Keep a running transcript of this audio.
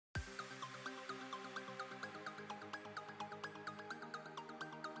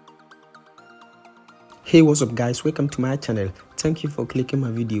Hey, what's up guys, welcome to my channel. Thank you for clicking my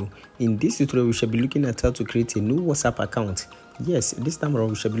video. In this tutorial we shall be looking at how to create a new WhatsApp account. Yes, this time around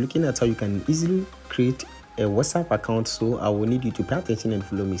we shall be looking at how you can easily create a WhatsApp account. So I will need you to pay attention and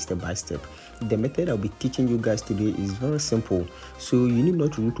follow me step by step. The method I'll be teaching you guys today is very simple, so you need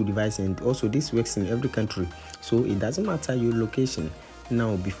not to root to device, and also this works in every country, so it doesn't matter your location.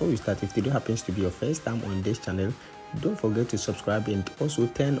 Now before we start, if today happens to be your first time on this channel, don't forget to subscribe and also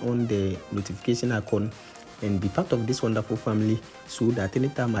turn on the notification icon and be part of this wonderful family, so that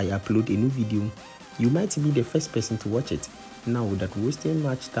anytime I upload a new video you might be the first person to watch it. Now without wasting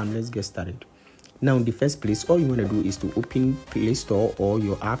much time, let's get started. Now in the first place, all you want to do is to open Play Store or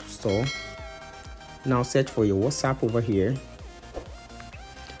your App Store. Now search for your WhatsApp over here.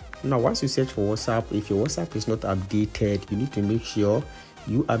 Now once you search for WhatsApp, if your WhatsApp is not updated, you need to make sure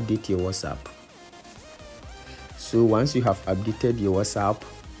you update your WhatsApp. So once you have updated your WhatsApp,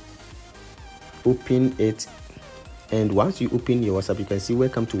 open it, and once you open your WhatsApp, you can see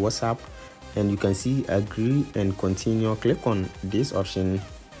welcome to WhatsApp, and you can see agree and continue. Click on this option,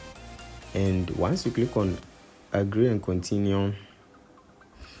 and once you click on agree and continue,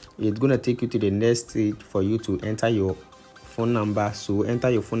 it's gonna take you to the next stage for you to enter your phone number. So enter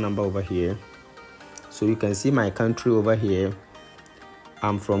your phone number over here. So you can see my country over here.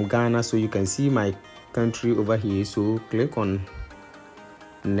 I'm from Ghana, so you can see my country over here. So click on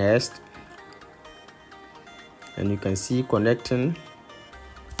next, and you can see connecting,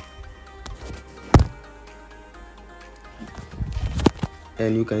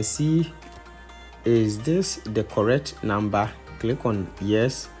 and you can see is this the correct number. Click on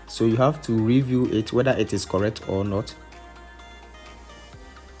yes. So you have to review it whether it is correct or not.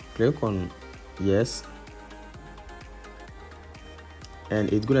 Click on yes,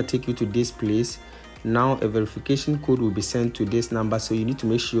 and it's gonna take you to this place. Now a verification code will be sent to this number, so you need to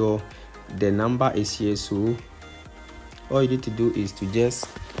make sure the number is here. So all you need to do is to just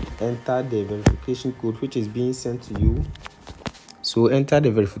enter the verification code which is being sent to you. So enter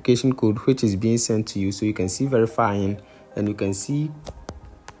the verification code which is being sent to you. So you can see verifying, and you can see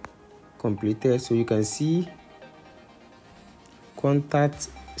completed. So you can see contact,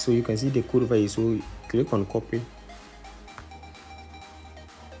 so you can see the code over here. So click on copy.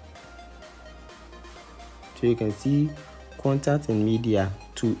 So you can see contact and media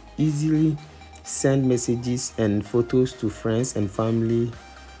to easily send messages and photos to friends and family.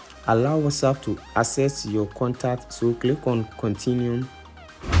 Allow WhatsApp to access your contact. So click on continue,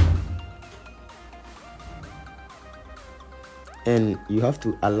 and you have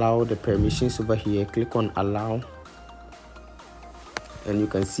to allow the permissions over here. Click on allow, and you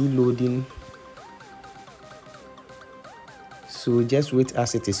can see loading. So just wait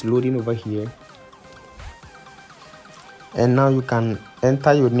as it is loading over here. And now you can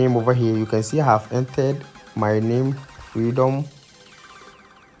enter your name over here. You can see I have entered my name, Freedom,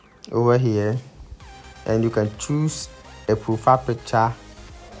 over here, and you can choose a profile picture,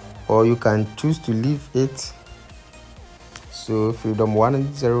 or you can choose to leave it. So Freedom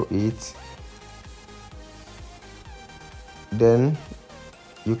 108, then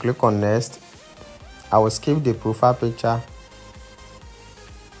you click on next. I will skip the profile picture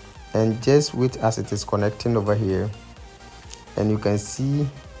and just wait as it is connecting over here, and you can see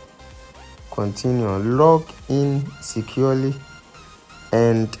continue. Log in securely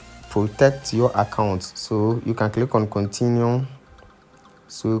and protect your account. So you can click on continue.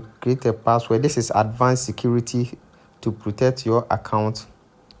 So create a password. This is advanced security to protect your account.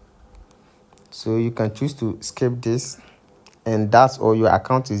 So you can choose to skip this, and that's all, your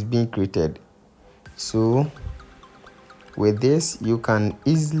account is being created. So with this you can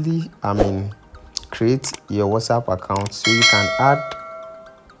easily create your WhatsApp account. So you can add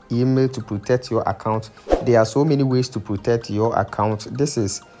email to protect your account. There are so many ways to protect your account. This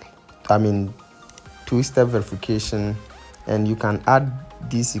is two-step verification, and you can add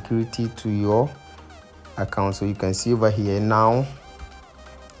this security to your account. So you can see over here. Now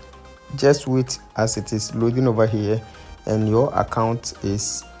just wait as it is loading over here, and your account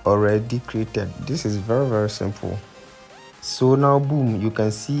is already created. This is very simple. So now boom, you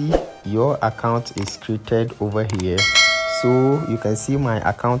can see your account is created over here. So you can see my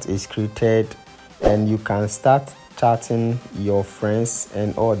account is created, and you can start chatting your friends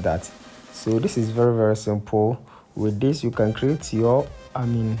and all that. So this is very simple. With this you can create your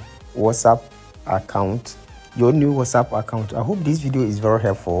WhatsApp account, your new WhatsApp account. I hope this video is very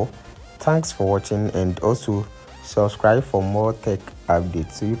helpful. Thanks for watching, and also subscribe for more tech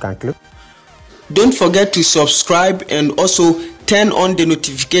updates. So you can click. Don't forget to subscribe and also turn on the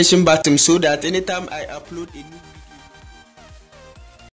notification button, so that anytime I upload a new video